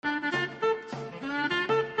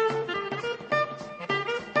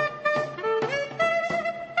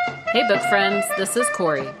Hey book friends, this is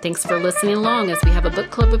Corey. Thanks for listening along as we have a book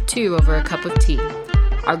club of 2 over a cup of tea.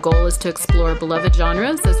 Our goal is to explore beloved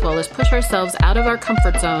genres as well as push ourselves out of our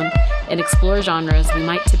comfort zone and explore genres we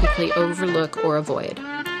might typically overlook or avoid.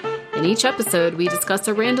 In each episode, we discuss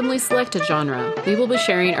a randomly selected genre. We will be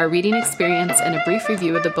sharing our reading experience and a brief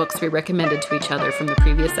review of the books we recommended to each other from the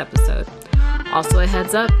previous episode. Also a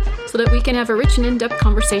heads up so that we can have a rich and in-depth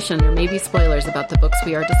conversation. There may be spoilers about the books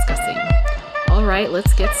we are discussing. All right,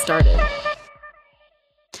 let's get started.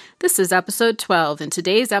 This is episode 12. In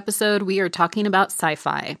today's episode, we are talking about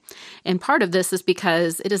sci-fi. And part of this is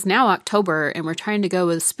because it is now October and we're trying to go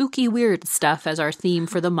with spooky weird stuff as our theme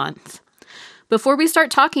for the month. Before we start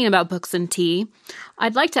talking about books and tea,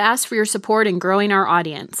 I'd like to ask for your support in growing our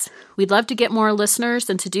audience. We'd love to get more listeners,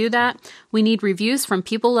 and to do that, we need reviews from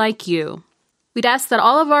people like you. We'd ask that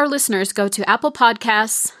all of our listeners go to Apple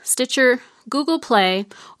Podcasts, Stitcher, Google Play,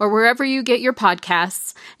 or wherever you get your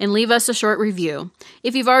podcasts, and leave us a short review.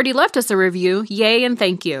 If you've already left us a review, yay and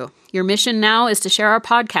thank you. Your mission now is to share our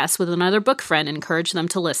podcast with another book friend and encourage them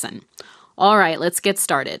to listen. All right, let's get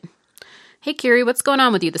started. Hey, Kiri, what's going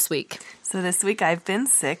on with you this week? So this week I've been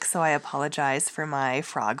sick, so I apologize for my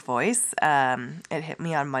frog voice. It hit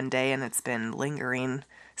me on Monday, and it's been lingering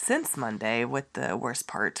since Monday with the worst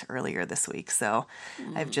part earlier this week. So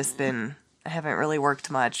I haven't really worked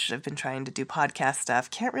much. I've been trying to do podcast stuff.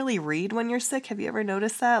 Can't really read when you're sick. Have you ever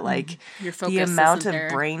noticed that? Like, your focus the amount of isn't there.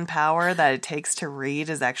 brain power that it takes to read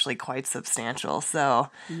is actually quite substantial. So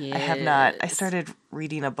I started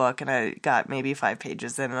reading a book and I got maybe 5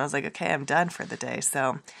 pages in and I was like, okay, I'm done for the day.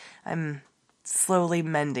 So I'm slowly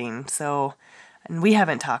mending. And we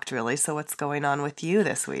haven't talked really. So what's going on with you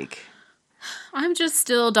this week? I'm just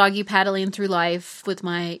still doggy paddling through life with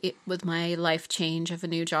my life change of a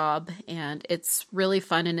new job, and it's really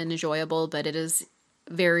fun and enjoyable, but it is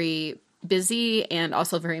very busy and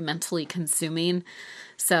also very mentally consuming.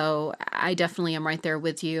 So I definitely am right there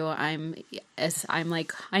with you. I'm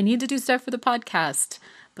like, I need to do stuff for the podcast,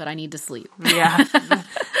 but I need to sleep. Yeah,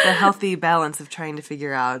 the healthy balance of trying to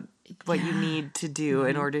figure out what you need to do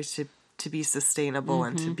in order to be sustainable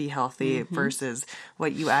and to be healthy versus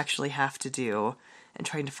what you actually have to do, and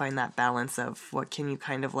trying to find that balance of what can you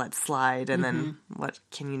kind of let slide and then what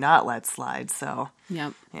can you not let slide. So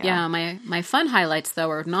yeah. My fun highlights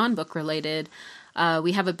though are non-book related.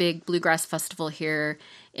 We have a big bluegrass festival here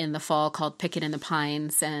in the fall called Picket in the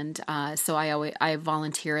Pines, and so I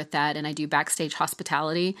volunteer at that, and I do backstage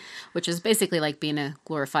hospitality, which is basically like being a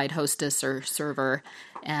glorified hostess or server,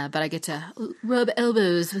 but I get to rub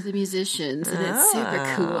elbows with the musicians, and it's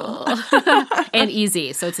super cool and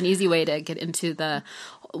easy. So it's an easy way to get into the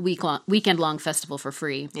weekend-long festival for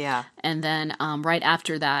free. Yeah. And then right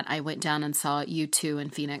after that, I went down and saw U2 in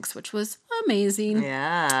Phoenix, which was amazing.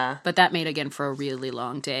 Yeah. But that made, again, for a really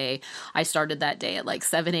long day. I started that day at like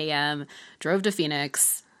 7 a.m., drove to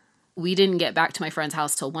Phoenix. We didn't get back to my friend's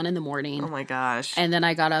house till 1 a.m. Oh my gosh. And then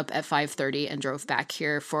I got up at 5:30 and drove back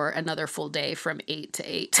here for another full day from 8 to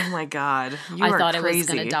 8. Oh my God. I thought I was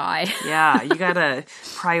going to die. Yeah, you got to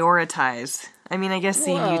prioritize. I mean, I guess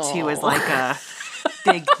seeing U2 is like a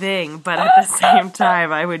big thing, but at the same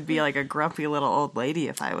time, I would be like a grumpy little old lady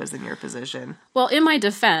if I was in your position. Well, in my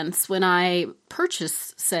defense, when I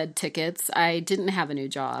purchased said tickets, I didn't have a new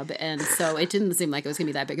job, and so it didn't seem like it was going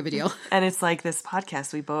to be that big of a deal. And it's like this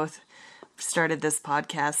podcast. We both started this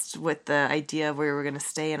podcast with the idea of we were going to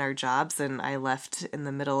stay in our jobs, and I left in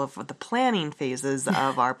the middle of the planning phases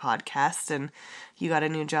of our podcast, and you got a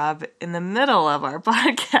new job in the middle of our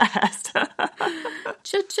podcast.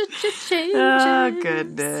 Oh,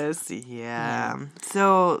 goodness. Yeah.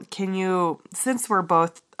 So since we're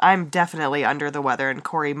both, I'm definitely under the weather, and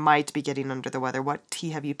Corey might be getting under the weather, what tea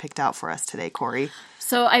have you picked out for us today, Corey?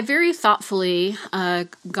 So I very thoughtfully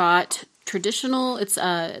got traditional,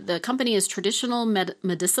 the company is Traditional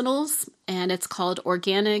Medicinals, and it's called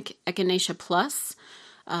Organic Echinacea Plus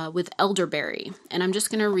with elderberry. And I'm just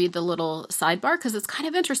going to read the little sidebar because it's kind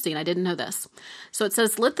of interesting. I didn't know this. So it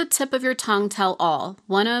says, let the tip of your tongue tell all.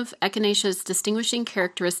 One of echinacea's distinguishing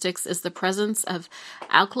characteristics is the presence of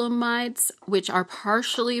alkaloids, which are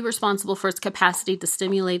partially responsible for its capacity to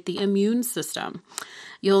stimulate the immune system.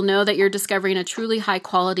 You'll know that you're discovering a truly high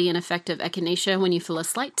quality and effective echinacea when you feel a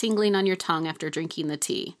slight tingling on your tongue after drinking the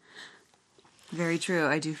tea. Very true.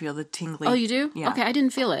 I do feel the tingling. Oh, you do? Yeah. Okay, I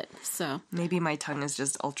didn't feel it. So maybe my tongue is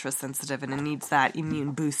just ultra sensitive and it needs that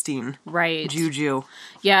immune boosting juju.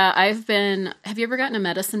 Yeah, have you ever gotten a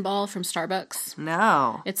medicine ball from Starbucks?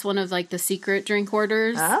 No. It's one of like the secret drink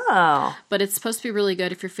orders. Oh. But it's supposed to be really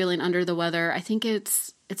good if you're feeling under the weather. I think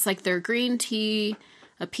it's like their green tea,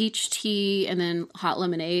 a peach tea, and then hot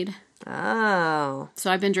lemonade. Oh.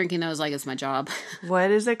 So I've been drinking those like it's my job.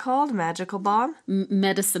 What is it called? Magical Ball?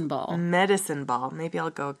 Medicine Ball. Medicine Ball. Maybe I'll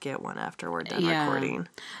go get one after we're done recording.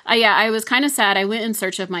 I was kind of sad. I went in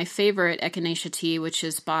search of my favorite echinacea tea, which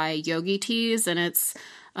is by Yogi Teas, and it's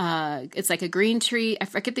like a green tea. I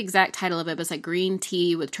forget the exact title of it, but it's like green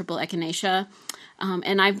tea with triple echinacea.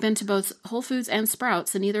 And I've been to both Whole Foods and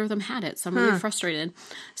Sprouts, and neither of them had it, so I'm really frustrated.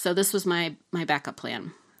 So this was my backup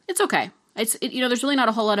plan. It's okay. There's really not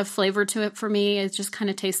a whole lot of flavor to it for me. It just kind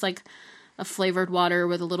of tastes like a flavored water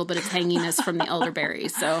with a little bit of tanginess from the elderberry.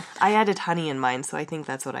 So I added honey in mine, so I think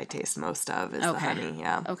that's what I taste most of is the honey.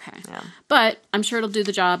 Yeah. Okay. Yeah. But I'm sure it'll do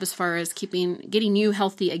the job as far as getting you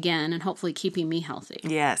healthy again, and hopefully keeping me healthy.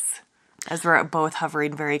 Yes. As we're both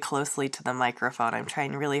hovering very closely to the microphone, I'm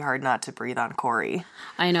trying really hard not to breathe on Corey.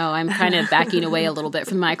 I know. I'm kind of backing away a little bit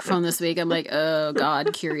from the microphone this week. I'm like, oh,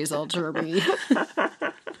 God, Kiri's all germy.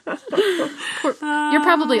 You're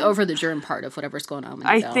probably over the germ part of whatever's going on with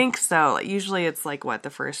you, I think so. Usually it's like, the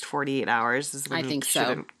first 48 hours is when you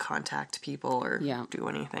shouldn't contact people or do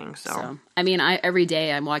anything. So I mean, every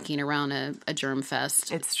day I'm walking around a germ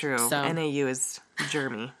fest. It's true. So, NAU is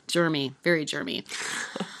germy. Germy. Very germy.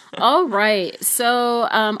 All right. So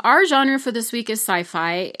our genre for this week is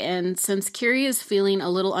sci-fi. And since Kiri is feeling a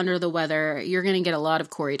little under the weather, you're going to get a lot of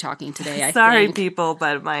Corey talking today, I Sorry, think. people,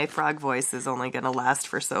 but my frog voice is only going to last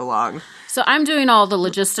for so long. So I'm doing all the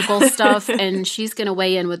logistical stuff, and she's going to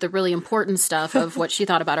weigh in with the really important stuff of what she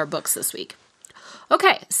thought about our books this week.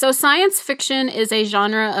 Okay, so science fiction is a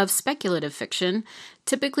genre of speculative fiction,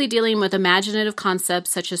 typically dealing with imaginative concepts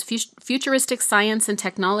such as futuristic science and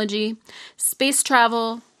technology, space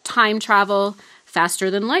travel, time travel,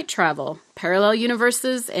 faster-than-light travel, parallel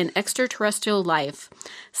universes, and extraterrestrial life.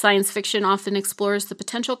 Science fiction often explores the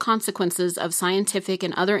potential consequences of scientific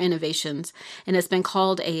and other innovations and has been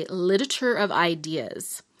called a literature of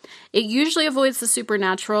ideas. It usually avoids the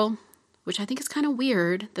supernatural, which I think is kind of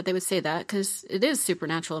weird that they would say that because it is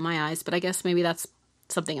supernatural in my eyes, but I guess maybe that's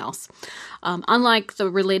something else. Unlike the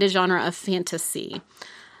related genre of fantasy.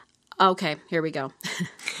 Okay, here we go.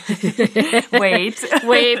 Wait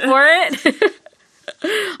for it.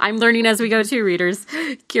 I'm learning as we go too, readers.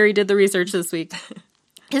 Kiri did the research this week.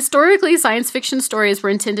 Historically, science fiction stories were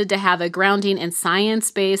intended to have a grounding in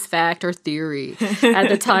science-based fact or theory at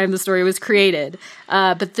the time the story was created.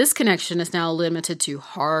 But this connection is now limited to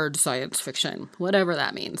hard science fiction, whatever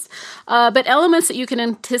that means. But elements that you can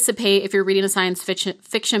anticipate if you're reading a science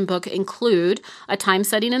fiction book include a time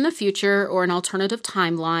setting in the future or an alternative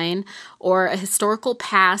timeline or a historical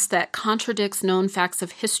past that contradicts known facts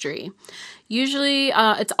of history. Usually,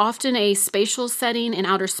 it's often a spatial setting in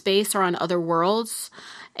outer space or on other worlds.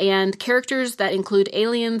 And characters that include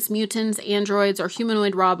aliens, mutants, androids, or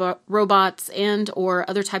humanoid robots and or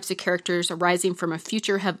other types of characters arising from a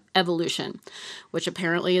future evolution, which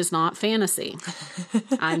apparently is not fantasy.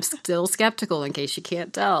 I'm still skeptical in case you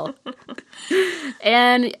can't tell.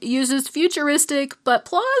 And uses futuristic but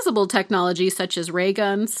plausible technology such as ray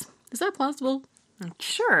guns. Is that plausible?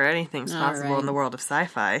 Sure, anything's possible in the world of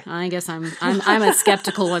sci-fi. I guess I'm a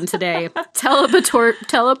skeptical one today.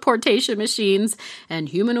 Teleportation machines and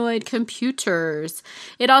humanoid computers.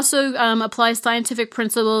 It also applies scientific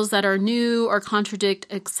principles that are new or contradict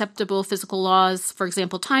acceptable physical laws. For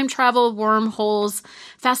example, time travel, wormholes,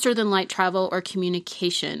 faster than light travel, or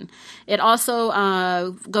communication. It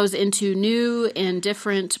also goes into new and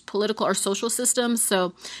different political or social systems.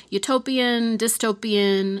 So utopian,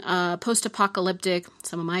 dystopian, post-apocalyptic,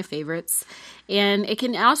 some of my favorites. And it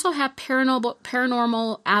can also have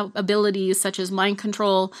paranormal abilities such as mind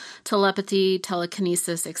control, telepathy,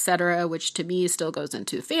 telekinesis, etc., which to me still goes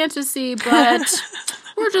into fantasy, but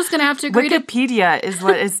we're just going to have to agree. Wikipedia is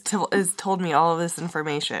what is told me all of this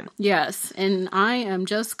information. Yes, and I am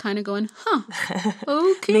just kind of going,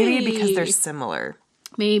 okay. Maybe because they're similar.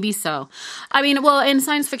 Maybe so. I mean, well, and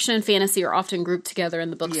science fiction and fantasy are often grouped together in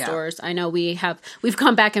the bookstores. Yeah. I know we've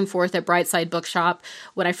gone back and forth at Brightside Bookshop.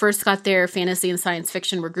 When I first got there, fantasy and science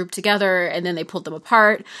fiction were grouped together, and then they pulled them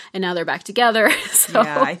apart, and now they're back together. So.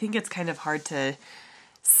 Yeah, I think it's kind of hard to.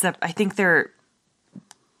 I think they're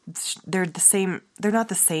the same. They're not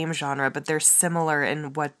the same genre, but they're similar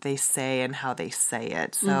in what they say and how they say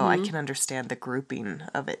it. So I can understand the grouping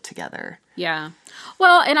of it together. Yeah.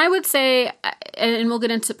 Well, and I would say, and we'll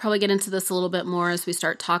probably get into this a little bit more as we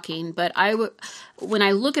start talking, but when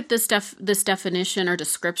I look at this definition or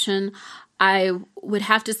description, I would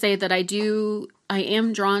have to say that I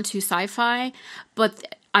am drawn to sci-fi,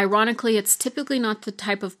 but Ironically, it's typically not the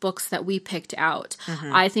type of books that we picked out.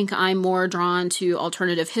 I think I'm more drawn to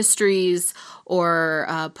alternative histories or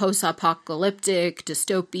post-apocalyptic,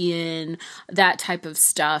 dystopian, that type of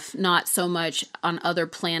stuff, not so much on other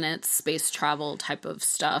planets, space travel type of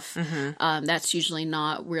stuff. That's usually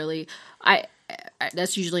not really...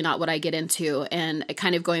 that's usually not what I get into. And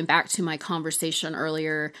kind of going back to my conversation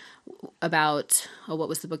earlier about, what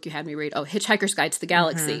was the book you had me read? Oh, Hitchhiker's Guide to the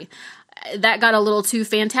Galaxy. That got a little too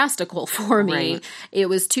fantastical for me. Right. It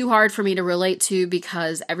was too hard for me to relate to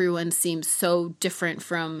because everyone seems so different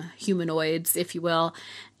from humanoids, if you will.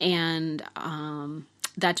 And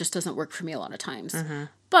that just doesn't work for me a lot of times.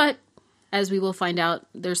 But as we will find out,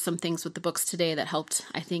 there's some things with the books today that helped,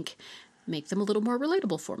 I think, make them a little more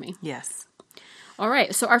relatable for me. Yes. All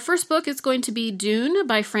right, so our first book is going to be Dune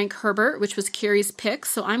by Frank Herbert, which was Carrie's pick.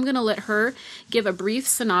 So I'm going to let her give a brief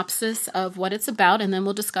synopsis of what it's about, and then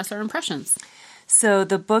we'll discuss our impressions. So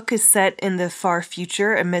the book is set in the far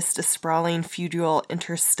future amidst a sprawling feudal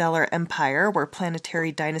interstellar empire where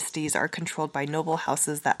planetary dynasties are controlled by noble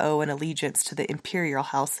houses that owe an allegiance to the imperial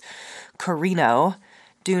house Corrino.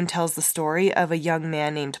 Dune tells the story of a young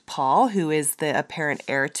man named Paul, who is the apparent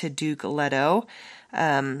heir to Duke Leto,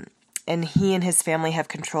 and he and his family have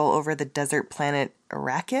control over the desert planet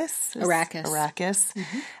Arrakis.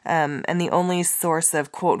 And the only source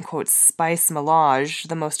of quote-unquote spice melange,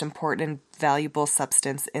 the most important and valuable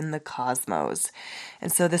substance in the cosmos.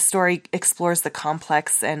 And so this story explores the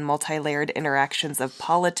complex and multi-layered interactions of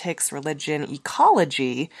politics, religion,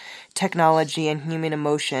 ecology, technology, and human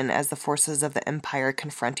emotion as the forces of the empire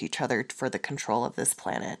confront each other for the control of this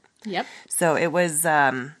planet. Yep. So it was...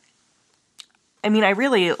 I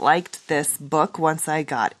really liked this book once I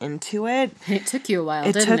got into it. It took you a while,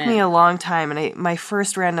 didn't it? It took me a long time, and my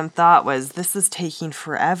first random thought was, this is taking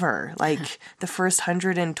forever. Like, the first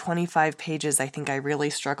 125 pages, I think I really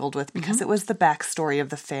struggled with, because it was the backstory of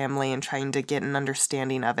the family and trying to get an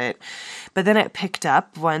understanding of it. But then it picked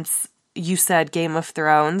up once you said Game of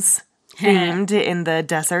Thrones themed in the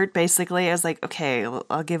desert, basically. I was like, okay,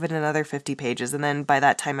 I'll give it another 50 pages. And then by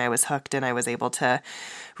that time I was hooked and I was able to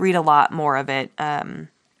read a lot more of it. And,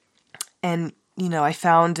 I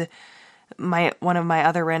found one of my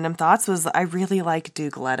other random thoughts was I really like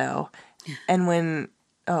Duke Leto. And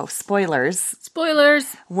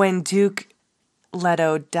spoilers. When Duke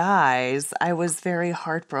Leto dies, I was very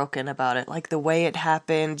heartbroken about it. Like the way it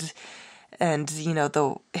happened and,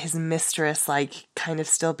 his mistress, like, kind of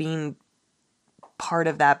still being part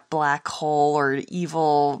of that black hole or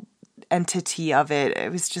evil entity of it.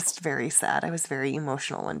 It was just very sad. I was very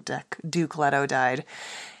emotional when Duke Leto died.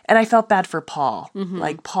 And I felt bad for Paul.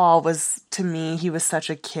 Like, Paul was, to me, he was such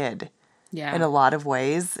a kid. Yeah. In a lot of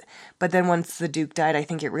ways. But then once the Duke died, I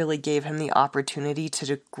think it really gave him the opportunity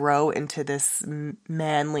to grow into this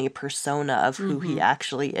manly persona of who he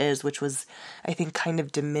actually is, which was, I think, kind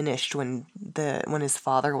of diminished when his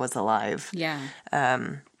father was alive. Yeah.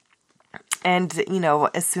 And,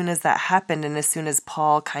 as soon as that happened and as soon as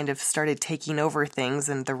Paul kind of started taking over things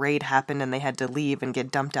and the raid happened and they had to leave and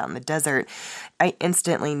get dumped out in the desert, I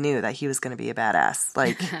instantly knew that he was going to be a badass.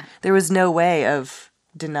 Like, there was no way of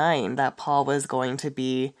denying that Paul was going to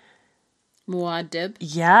be Muad'Dib.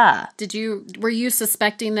 Yeah. Were you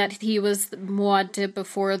suspecting that he was Muad'Dib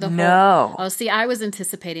before the whole? No. Oh, see, I was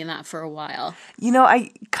anticipating that for a while.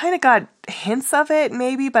 I kind of got hints of it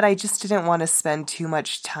maybe, but I just didn't want to spend too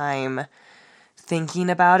much time thinking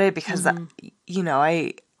about it because,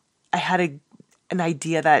 I had an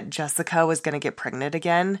idea that Jessica was going to get pregnant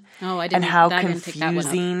again. Oh, I didn't. And how I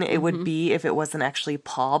confusing it would be if it wasn't actually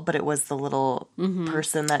Paul, but it was the little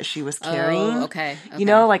person that she was carrying. Oh, okay.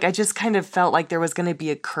 I just kind of felt like there was going to be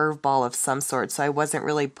a curveball of some sort, so I wasn't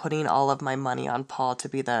really putting all of my money on Paul to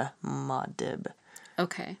be the Muad'Dib.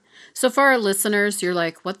 Okay. So for our listeners, you're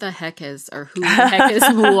like, what the heck is, or who the heck is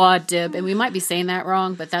Muad'Dib? And we might be saying that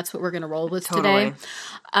wrong, but that's what we're going to roll with today.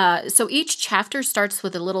 So each chapter starts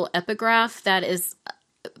with a little epigraph that is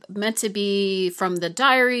meant to be from the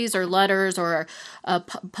diaries or letters or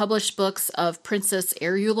published books of Princess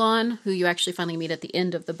Irulan, who you actually finally meet at the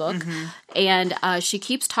end of the book. And she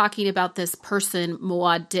keeps talking about this person,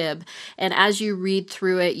 Muad'Dib. And as you read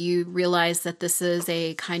through it, you realize that this is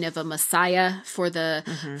a kind of a messiah for the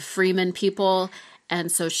Freeman people.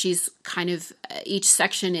 And so she's kind of, each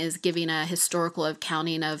section is giving a historical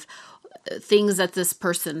accounting of things that this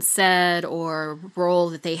person said or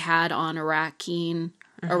role that they had on Arrakis,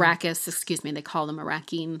 they call them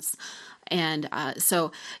Arakians. And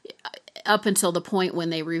so up until the point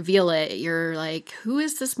when they reveal it, you're like, who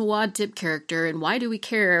is this Mawad Tip character, and why do we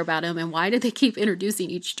care about him, and why do they keep introducing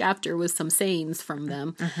each chapter with some sayings from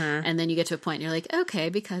them? And then you get to a point and you're like, okay,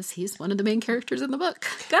 because he's one of the main characters in the book.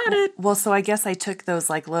 Got it. Well, so I guess I took those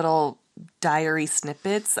like little diary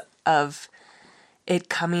snippets of it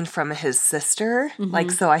coming from his sister.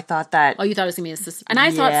 Like, so I thought that... Oh, you thought it was going to be his sister. And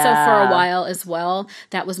I thought so for a while as well.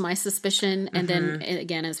 That was my suspicion. And then,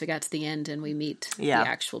 again, as we got to the end and we meet the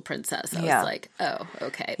actual princess, I was like, oh,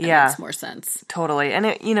 okay. That makes more sense. Totally. And,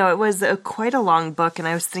 it was quite a long book. And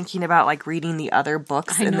I was thinking about, like, reading the other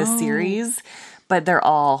books in the series. But they're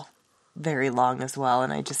all very long as well,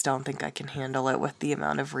 and I just don't think I can handle it with the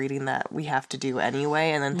amount of reading that we have to do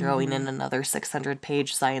anyway, and then throwing in another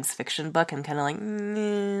 600-page science fiction book. I'm kind of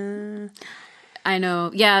like, I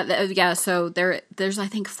know. Yeah. So there's, I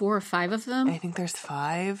think, 4 or 5 of them. I think there's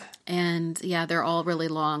 5. And yeah, they're all really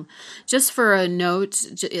long. Just for a note,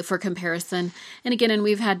 for comparison, and again, and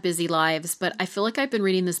we've had busy lives, but I feel like I've been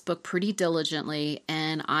reading this book pretty diligently,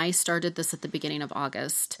 and I started this at the beginning of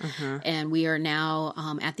August, and we are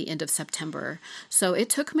now at the end of September. So it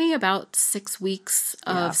took me about 6 weeks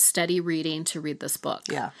of steady reading to read this book.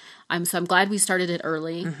 Yeah. I'm glad we started it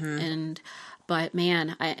early, but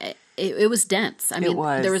man, it was dense. I mean,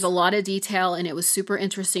 there was a lot of detail, and it was super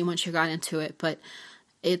interesting once you got into it, but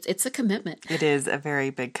it's a commitment. It is a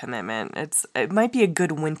very big commitment. It might be a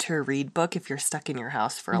good winter read book if you're stuck in your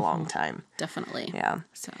house for a long time. Definitely. Yeah.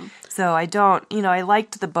 So I don't, I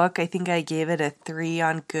liked the book. I think I gave it a 3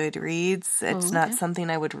 on Goodreads. It's not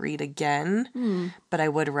something I would read again, but I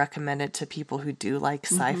would recommend it to people who do like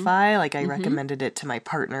sci-fi. Like I recommended it to my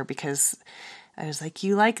partner because I was like,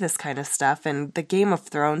 you like this kind of stuff. And the Game of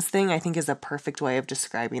Thrones thing, I think, is a perfect way of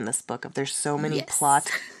describing this book. If there's so many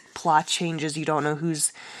plot changes, you don't know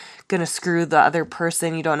who's going to screw the other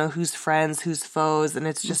person. You don't know who's friends, who's foes. And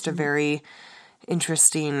it's just a very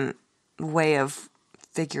interesting way of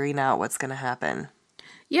figuring out what's going to happen.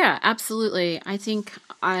 Yeah, absolutely. I think,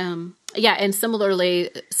 and similarly,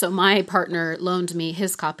 so my partner loaned me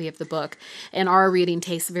his copy of the book, and our reading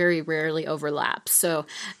tastes very rarely overlap. So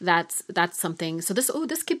that's something. So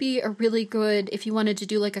this could be a really good, if you wanted to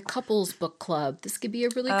do like a couples book club, this could be a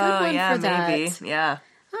really good one for that. Maybe. Yeah.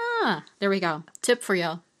 There we go. Tip for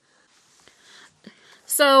y'all.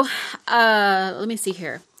 So, let me see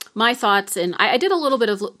here. My thoughts, and I did a little bit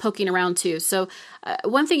of poking around too. So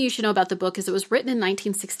one thing you should know about the book is it was written in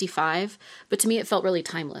 1965, but to me it felt really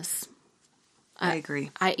timeless. I agree.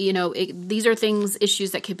 These are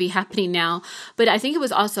issues that could be happening now. But I think it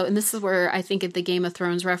was also, and this is where I think the Game of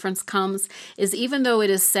Thrones reference comes, is even though it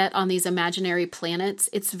is set on these imaginary planets,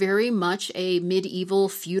 it's very much a medieval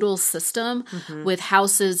feudal system with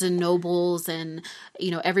houses and nobles and,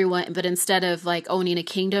 everyone. But instead of like owning a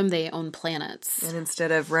kingdom, they own planets. And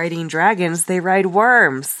instead of riding dragons, they ride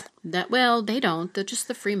worms. They don't. They're just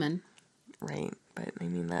the freemen. Right. But I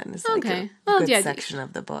mean, that is like a good section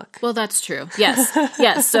of the book. Well, that's true. Yes.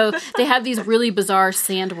 Yes. So they have these really bizarre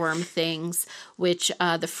sandworm things, which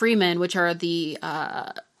the freemen, which are the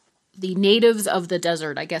natives of the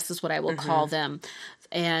desert, I guess is what I will call them.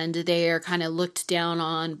 And they are kind of looked down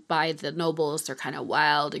on by the nobles. They're kind of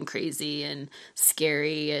wild and crazy and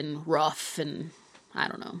scary and rough and I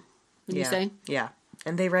don't know. What do you say? Yeah.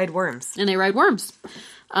 And they ride worms.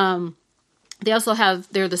 They also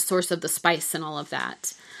they're the source of the spice and all of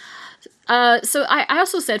that. So I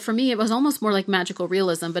also said for me, it was almost more like magical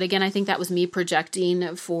realism. But again, I think that was me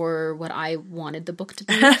projecting for what I wanted the book to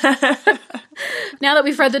be. Now that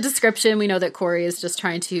we've read the description, we know that Corey is just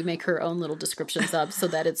trying to make her own little descriptions up so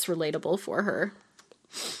that it's relatable for her.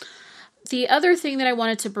 The other thing that I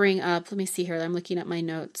wanted to bring up, let me see here. I'm looking at my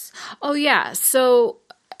notes. Oh, yeah. So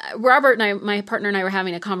Robert and I, my partner and I, were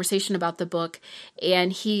having a conversation about the book,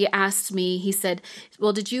 and he asked me, he said,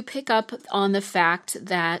 well, did you pick up on the fact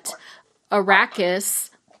that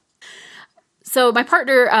Arrakis... So my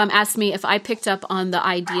partner asked me if I picked up on the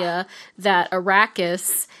idea that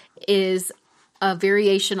Arrakis is a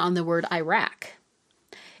variation on the word Iraq.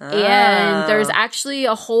 And there's actually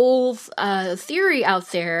a whole theory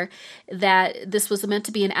out there that this was meant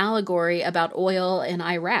to be an allegory about oil in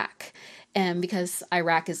Iraq. And because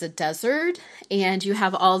Iraq is a desert and you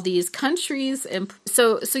have all these countries. And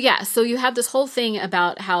so you have this whole thing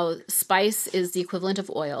about how spice is the equivalent of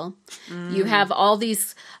oil. You have all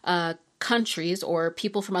these countries or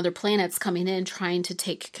people from other planets coming in trying to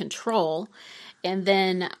take control. And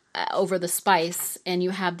then over the spice, and you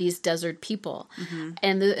have these desert people.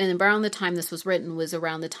 And around the time this was written was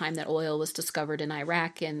around the time that oil was discovered in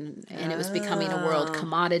Iraq, and it was becoming a world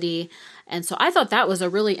commodity. And so I thought that was a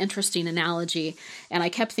really interesting analogy, and I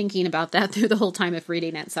kept thinking about that through the whole time of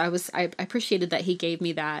reading it. So I appreciated that he gave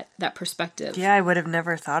me that perspective. Yeah, I would have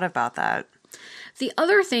never thought about that. The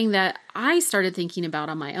other thing that I started thinking about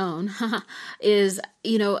on my own is,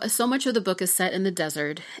 so much of the book is set in the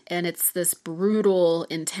desert, and it's this brutal,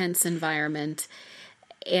 intense environment.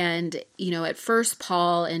 And, at first,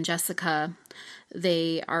 Paul and Jessica,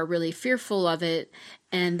 they are really fearful of it.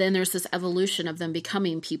 And then there's this evolution of them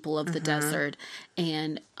becoming people of the desert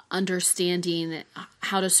and understanding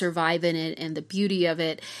how to survive in it and the beauty of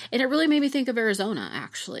it. And it really made me think of Arizona,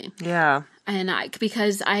 actually. Yeah. And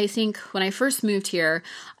because I think when I first moved here,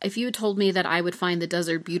 if you had told me that I would find the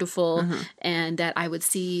desert beautiful and that I would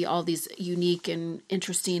see all these unique and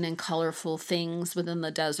interesting and colorful things within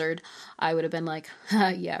the desert, I would have been like,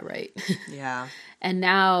 yeah, right. Yeah. And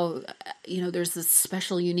now, there's this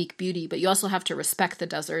special, unique beauty, but you also have to respect the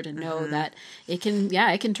desert and know that it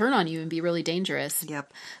can turn on you and be really dangerous.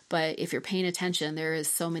 Yep. But if you're paying attention, there is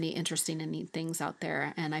so many interesting and neat things out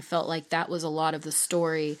there. And I felt like that was a lot of the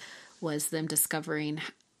story, was them discovering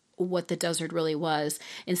what the desert really was,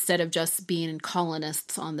 instead of just being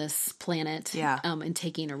colonists on this planet and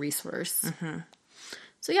taking a resource.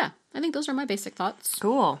 So yeah, I think those are my basic thoughts.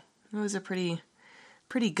 Cool. It was a pretty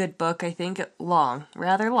good book, I think.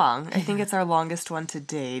 Rather long. I think it's our longest one to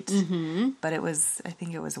date. But I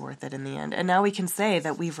think it was worth it in the end. And now we can say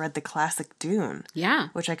that we've read the classic Dune. Yeah.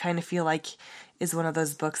 Which I kind of feel like is one of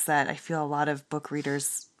those books that I feel a lot of book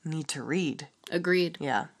readers need to read. Agreed.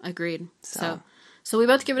 Yeah. Agreed. So we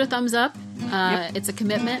both give it a thumbs up. It's a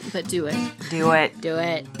commitment, but do it. Do it. Do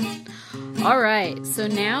it. All right. So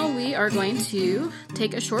now we are going to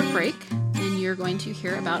take a short break, and you're going to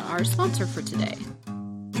hear about our sponsor for today.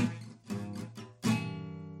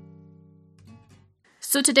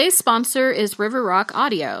 So today's sponsor is River Rock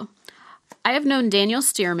Audio. I have known Daniel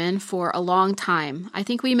Stearman for a long time. I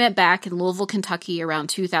think we met back in Louisville, Kentucky around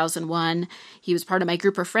 2001. He was part of my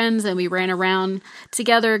group of friends, and we ran around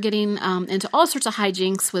together getting into all sorts of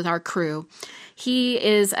hijinks with our crew. He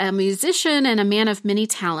is a musician and a man of many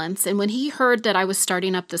talents, and when he heard that I was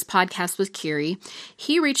starting up this podcast with Kiri,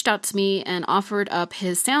 he reached out to me and offered up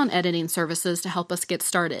his sound editing services to help us get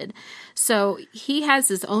started. So he has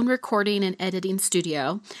his own recording and editing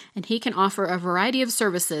studio, and he can offer a variety of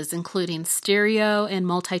services, including stereo and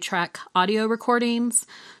multi-track audio recordings,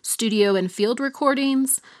 studio and field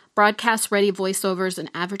recordings, broadcast-ready voiceovers and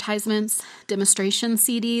advertisements, demonstration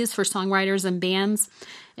CDs for songwriters and bands,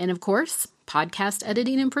 and of course, podcast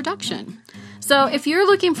editing and production. So if you're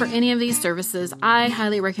looking for any of these services, I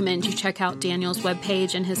highly recommend you check out Daniel's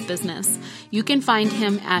webpage and his business. You can find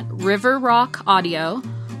him at River Rock Audio,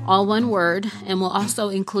 all one word, and we'll also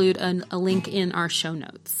include a link in our show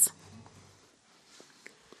notes.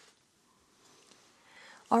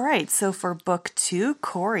 All right, so for book 2,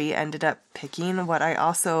 Corey ended up picking what I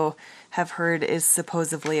also have heard is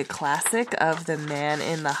supposedly a classic of The Man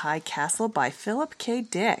in the High Castle by Philip K.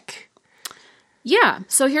 Dick. Yeah,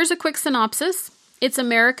 so here's a quick synopsis. It's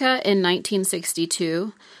America in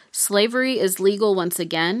 1962. Slavery is legal once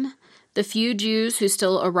again. The few Jews who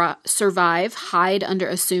still survive hide under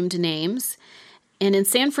assumed names. And in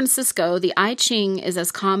San Francisco, the I Ching is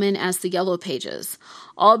as common as the Yellow Pages,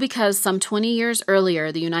 all because some 20 years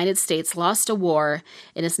earlier, the United States lost a war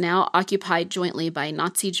and is now occupied jointly by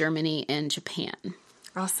Nazi Germany and Japan.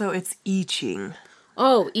 Also, it's I Ching.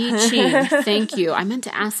 Oh, I Ching. Thank you. I meant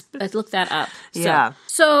to look that up. Yeah.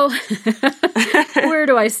 So where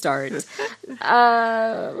do I start?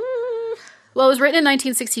 Well, it was written in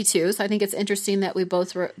 1962, so I think it's interesting that we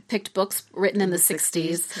both picked books written in the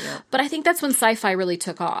 60s. Yeah. But I think that's when sci-fi really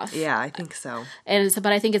took off. Yeah, I think so. But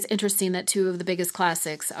I think it's interesting that two of the biggest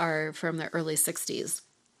classics are from the early 60s.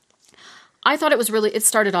 I thought it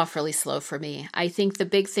started off really slow for me. I think the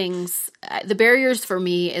big things, the barriers for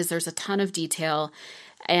me is there's a ton of detail,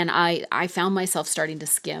 and I found myself starting to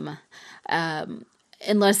skim,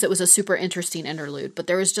 unless it was a super interesting interlude. But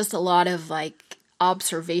there was just a lot of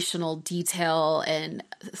observational detail and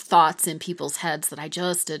thoughts in people's heads that I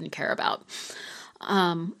just didn't care about.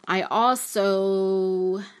 I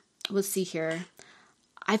also, let's see here.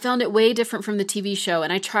 I found it way different from the TV show,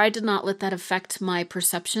 and I tried to not let that affect my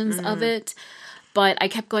perceptions of it, but I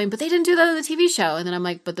kept going, but they didn't do that in the TV show. And then I'm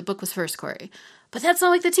like, but the book was first, Corey. But that's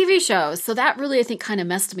not like the TV show. So that really, I think, kind of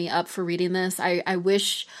messed me up for reading this. I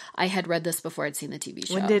wish I had read this before I'd seen the TV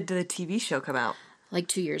show. When did the TV show come out? like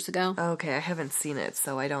 2 years ago. Okay, I haven't seen it,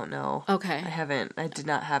 so I don't know. Okay. I did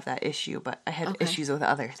not have that issue, but I had issues with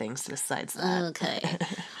other things besides that. Okay.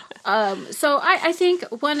 So I think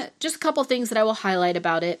just a couple things that I will highlight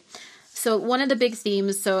about it. So one of the big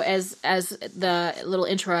themes, so as the little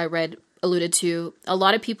intro I read alluded to, a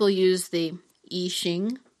lot of people use the I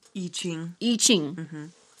Ching. I Ching. I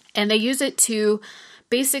Ching. And they use it to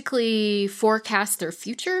basically forecast their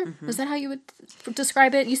future. Is that how you would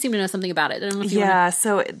describe it? You seem to know something about it. I don't know if you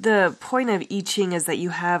so the point of I Ching is that you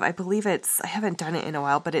have, I believe I haven't done it in a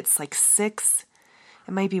while, but it's like 6.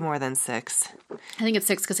 It might be more than 6. I think it's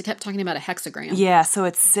 6 because it kept talking about a hexagram. Yeah, so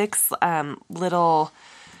it's 6 little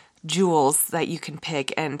jewels that you can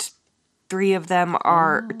pick, and 2 of them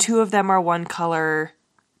are one color,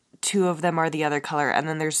 2 of them are the other color, and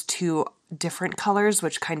then there's 2 different colors,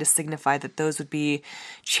 which kind of signify that those would be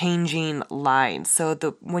changing lines. So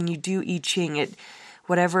when you do I Ching,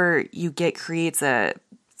 whatever you get creates a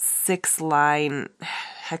 6-line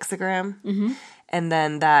hexagram, and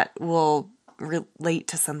then that will relate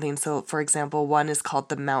to something. So, for example, one is called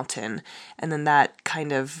the mountain, and then that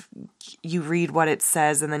kind of, you read what it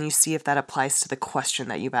says, and then you see if that applies to the question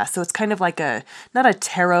that you've asked. So it's kind of like not a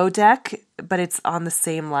tarot deck, but it's on the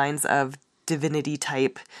same lines of divinity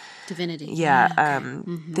type.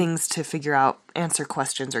 Things to figure out, answer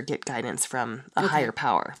questions, or get guidance from a higher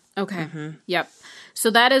power. Okay. Yep. So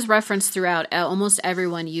that is referenced throughout. Almost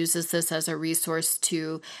everyone uses this as a resource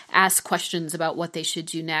to ask questions about what they should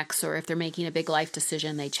do next, or if they're making a big life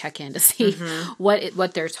decision, they check in to see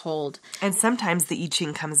what they're told. And sometimes the I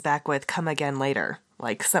Ching comes back with "come again later."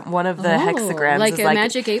 Like one of the hexagrams like is a like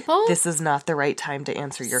magic 8 ball? This is not the right time to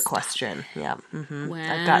answer your question. Yeah. Wow.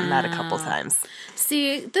 I've gotten that a couple times.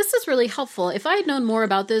 See, this is really helpful. If I had known more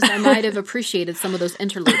about this, I might have appreciated some of those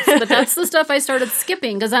interludes. But that's the stuff I started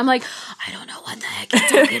skipping because I'm like, I don't know what the heck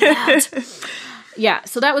you're talking about. Yeah,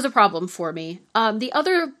 so that was a problem for me. The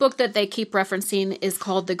other book that they keep referencing is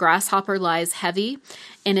called The Grasshopper Lies Heavy.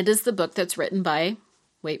 And it is the book that's written by,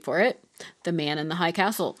 wait for it, the man in the high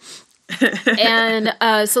castle. And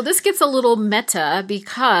so this gets a little meta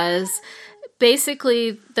because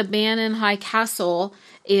basically the man in high castle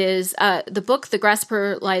is the book The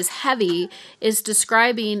Grasshopper Lies Heavy is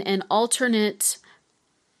describing an alternate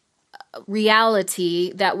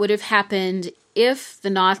reality that would have happened if the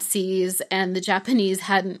Nazis and the Japanese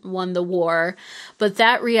hadn't won the war. But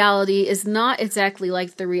that reality is not exactly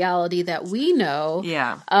like the reality that we know.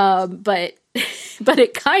 Yeah. But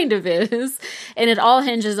it kind of is. And it all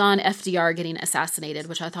hinges on FDR getting assassinated,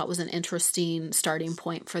 which I thought was an interesting starting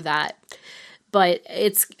point for that. But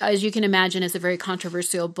it's, as you can imagine, it's a very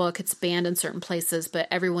controversial book. It's banned in certain places, but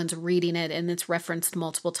everyone's reading it and it's referenced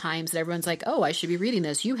multiple times. And everyone's like, oh, I should be reading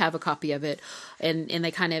this. You have a copy of it. And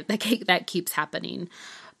they kind of, that keeps happening.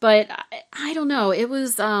 But I don't know. It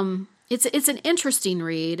was, it's an interesting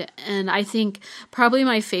read. And I think probably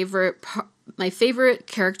my favorite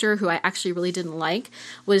character who I actually really didn't like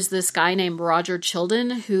was this guy named Roger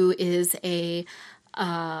Childen, who is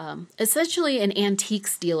essentially an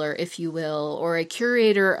antiques dealer, if you will, or a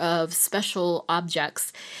curator of special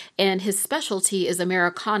objects. And his specialty is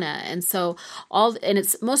Americana. And so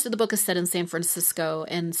most of the book is set in San Francisco.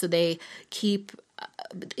 And so they keep,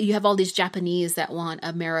 you have all these Japanese that want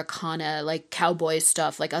Americana, like cowboy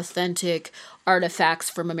stuff, like authentic artifacts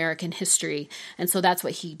from American history. And so that's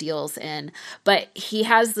what he deals in. But he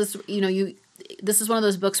has this, this is one of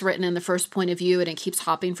those books written in the first point of view, and it keeps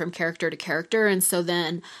hopping from character to character. And so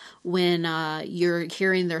then when you're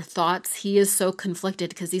hearing their thoughts, he is so conflicted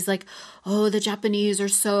because he's like, oh, the Japanese are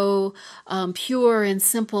so pure and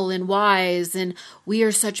simple and wise, and we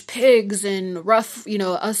are such pigs and rough,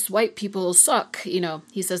 us white people suck. He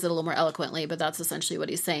says it a little more eloquently, but that's essentially what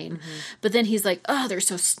he's saying. Mm-hmm. But then he's like, oh, they're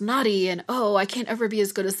so snotty, and oh, I can't ever be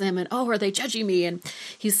as good as them, and oh, are they judging me? And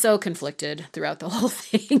he's so conflicted throughout the whole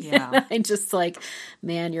thing. Yeah. I'm just like,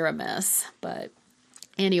 man, you're a mess. But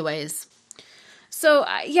anyways. So,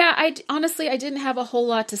 I honestly didn't have a whole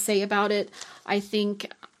lot to say about it. I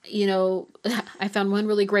think, I found one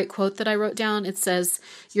really great quote that I wrote down. It says,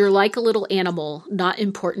 "You're like a little animal, not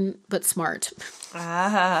important, but smart." Oh.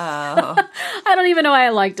 I don't even know why I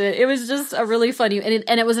liked it. It was just a really funny,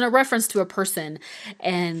 and it was in a reference to a person,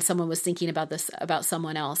 and someone was thinking about this about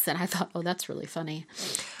someone else, and I thought, oh, that's really funny.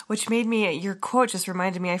 Which made me, your quote just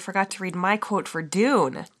reminded me, I forgot to read my quote for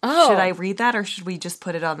Dune. Oh. Should I read that, or should we just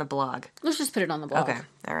put it on the blog? Let's just put it on the blog. Okay,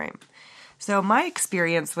 all right. So my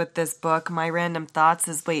experience with this book, my random thoughts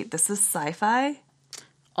is, wait, this is sci-fi?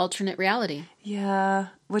 Alternate reality. Yeah,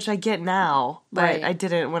 which I get now, but right. I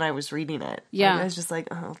didn't when I was reading it. Yeah. I was just like,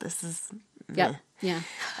 oh, this is... Yeah. Yeah.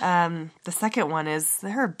 The second one is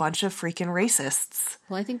they're a bunch of freaking racists.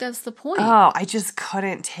 Well, I think that's the point. Oh, I just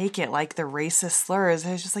couldn't take it. Like the racist slurs.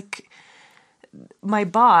 I was just like, my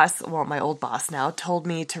boss, well, my old boss now, told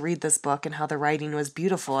me to read this book and how the writing was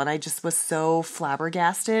beautiful. And I just was so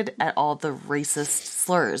flabbergasted at all the racist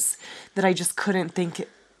slurs that I just couldn't think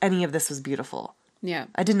any of this was beautiful. Yeah.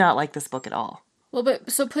 I did not like this book at all. Well, but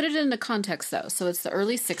so put it into context, though. So it's the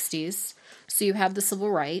early 60s. So you have the civil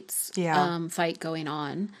rights fight going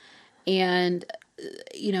on. And,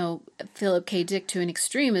 Philip K. Dick, to an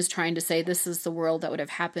extreme, is trying to say this is the world that would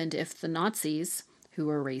have happened if the Nazis, who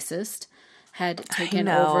were racist, had taken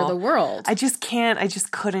over the world. I just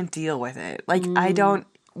couldn't deal with it. Like,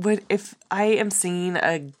 if I am singing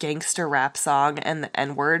a gangster rap song and the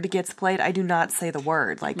N-word gets played, I do not say the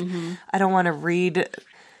word. Like, I don't want to read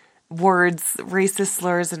words, racist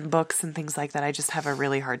slurs in books and things like that. I just have a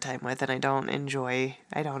really hard time with, and I don't enjoy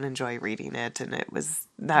reading it. And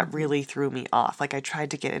that really threw me off. Like, I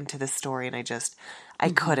tried to get into the story and I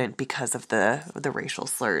couldn't because of the racial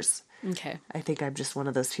slurs. Okay. I think I'm just one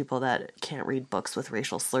of those people that can't read books with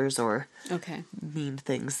racial slurs or mean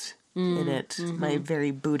things in it. My very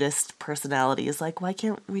Buddhist personality is like, why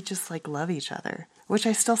can't we just like love each other? Which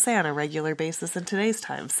I still say on a regular basis in today's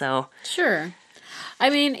time. So sure. I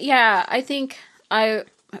mean, yeah, I think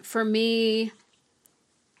for me,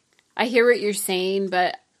 I hear what you're saying,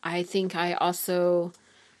 but I think I'm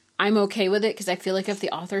okay with it because I feel like if the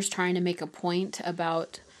author's trying to make a point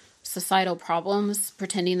about societal problems,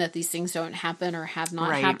 pretending that these things don't happen or have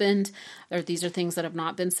not happened, or these are things that have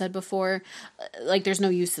not been said before, like there's no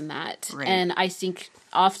use in that. Right. And I think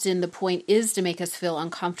often the point is to make us feel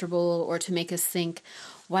uncomfortable or to make us think,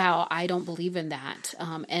 wow, I don't believe in that.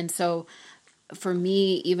 And so for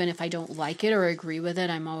me, even if I don't like it or agree with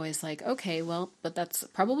it, I'm always like, okay, well, but that's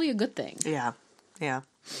probably a good thing. Yeah. Yeah.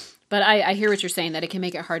 But I hear what you're saying, that it can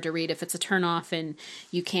make it hard to read. If it's a turnoff and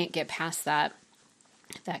you can't get past that,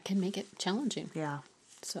 that can make it challenging. Yeah.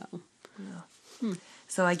 So. Yeah.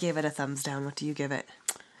 So I gave it a thumbs down. What do you give it?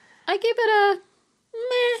 I gave it a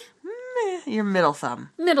meh. Your middle thumb.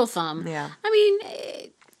 Middle thumb. Yeah. I mean,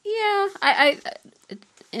 yeah. I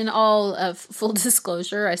in all of full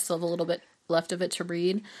disclosure, I still have a little bit left of it to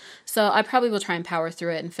read. So I probably will try and power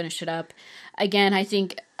through it and finish it up. Again, I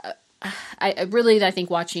think I think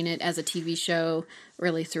watching it as a TV show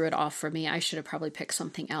really threw it off for me. I should have probably picked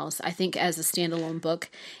something else. I think as a standalone book,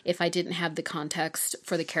 if I didn't have the context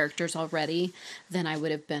for the characters already, then I would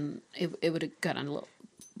have been, it would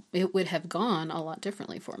have gone a lot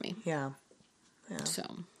differently for me. Yeah. So.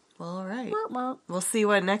 Well, all right. We'll see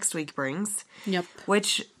what next week brings. Yep.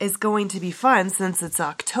 Which is going to be fun since it's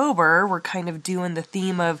October. We're kind of doing the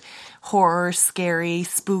theme of horror, scary,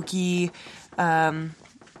 spooky.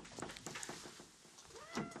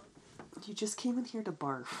 You just came in here to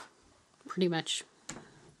barf. Pretty much.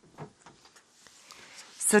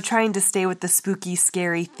 So trying to stay with the spooky,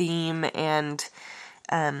 scary theme and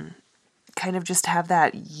kind of just have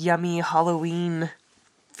that yummy Halloween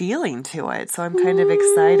feeling to it. So I'm kind of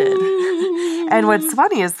excited. And what's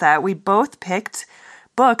funny is that we both picked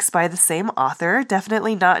books by the same author.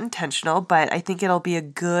 Definitely not intentional, but I think it'll be a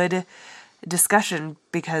good discussion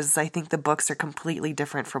because I think the books are completely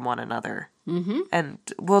different from one another. Mm-hmm. And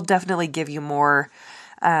we'll definitely give you more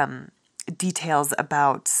details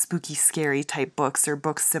about spooky, scary type books or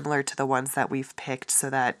books similar to the ones that we've picked so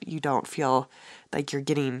that you don't feel like you're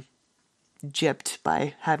getting gypped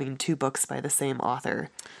by having two books by the same author.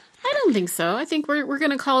 I don't think so. I think we're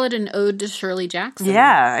going to call it an ode to Shirley Jackson.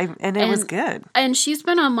 Yeah, and it was good. And she's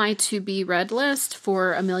been on my to-be read list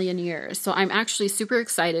for a million years. So I'm actually super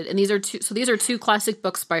excited. And these are two classic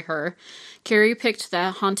books by her. Carrie picked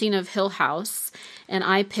The Haunting of Hill House, and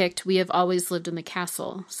I picked We Have Always Lived in the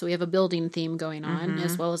Castle. So we have a building theme going on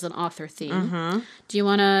as well as an author theme. Mm-hmm. Do you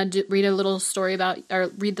want to read a little story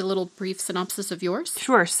read the little brief synopsis of yours?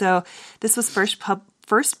 Sure. So this was first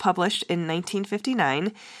published in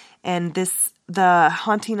 1959. And The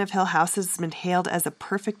Haunting of Hill House has been hailed as a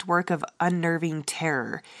perfect work of unnerving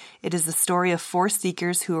terror. It is the story of four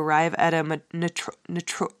seekers who arrive at a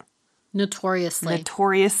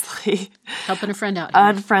notoriously helping a friend out here.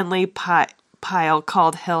 Unfriendly pile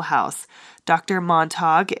called Hill House. Dr.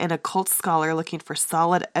 Montague, an occult scholar looking for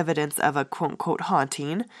solid evidence of a quote-unquote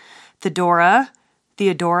haunting. Theodora,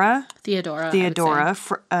 has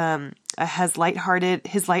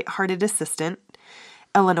his lighthearted assistant.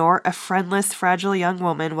 Eleanor, a friendless, fragile young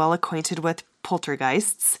woman well acquainted with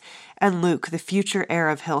poltergeists, and Luke, the future heir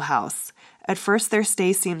of Hill House. At first, their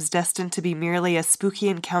stay seems destined to be merely a spooky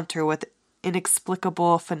encounter with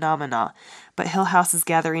inexplicable phenomena, but Hill House is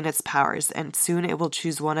gathering its powers, and soon it will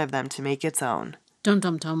choose one of them to make its own. Dum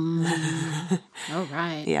dum dum. All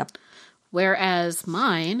right. Yep. Whereas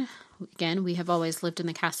mine, again, we have always lived in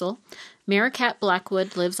the castle. Merricat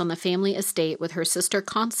Blackwood lives on the family estate with her sister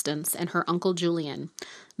Constance and her uncle Julian.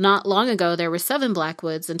 Not long ago, there were 7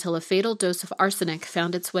 Blackwoods until a fatal dose of arsenic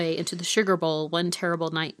found its way into the sugar bowl one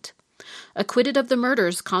terrible night. Acquitted of the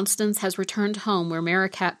murders, Constance has returned home where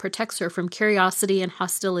Merricat protects her from curiosity and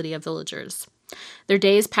hostility of villagers. Their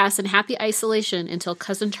days pass in happy isolation until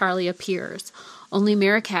Cousin Charlie appears. Only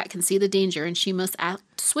Merricat can see the danger, and she must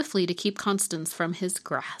act swiftly to keep Constance from his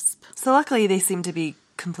grasp. So luckily they seem to be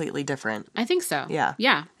completely different. I think so. Yeah.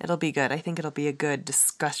 Yeah. It'll be good. I think it'll be a good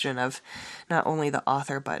discussion of not only the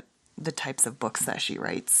author, but the types of books that she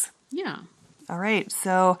writes. Yeah. All right.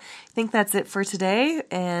 So I think that's it for today.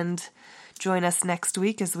 And join us next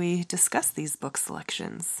week as we discuss these book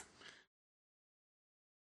selections.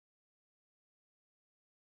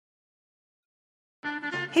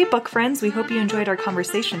 Hey book friends, we hope you enjoyed our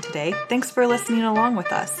conversation today. Thanks for listening along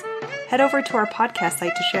with us. Head over to our podcast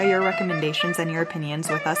site to share your recommendations and your opinions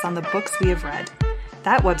with us on the books we have read.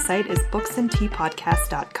 That website is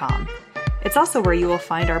booksandteapodcast.com. It's also where you will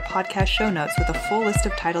find our podcast show notes with a full list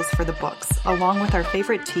of titles for the books, along with our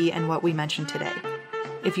favorite tea and what we mentioned today.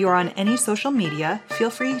 If you are on any social media, feel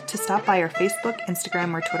free to stop by our Facebook,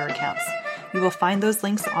 Instagram, or Twitter accounts. You will find those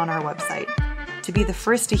links on our website. To be the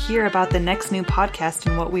first to hear about the next new podcast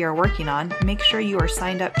and what we are working on, make sure you are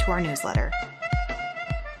signed up to our newsletter.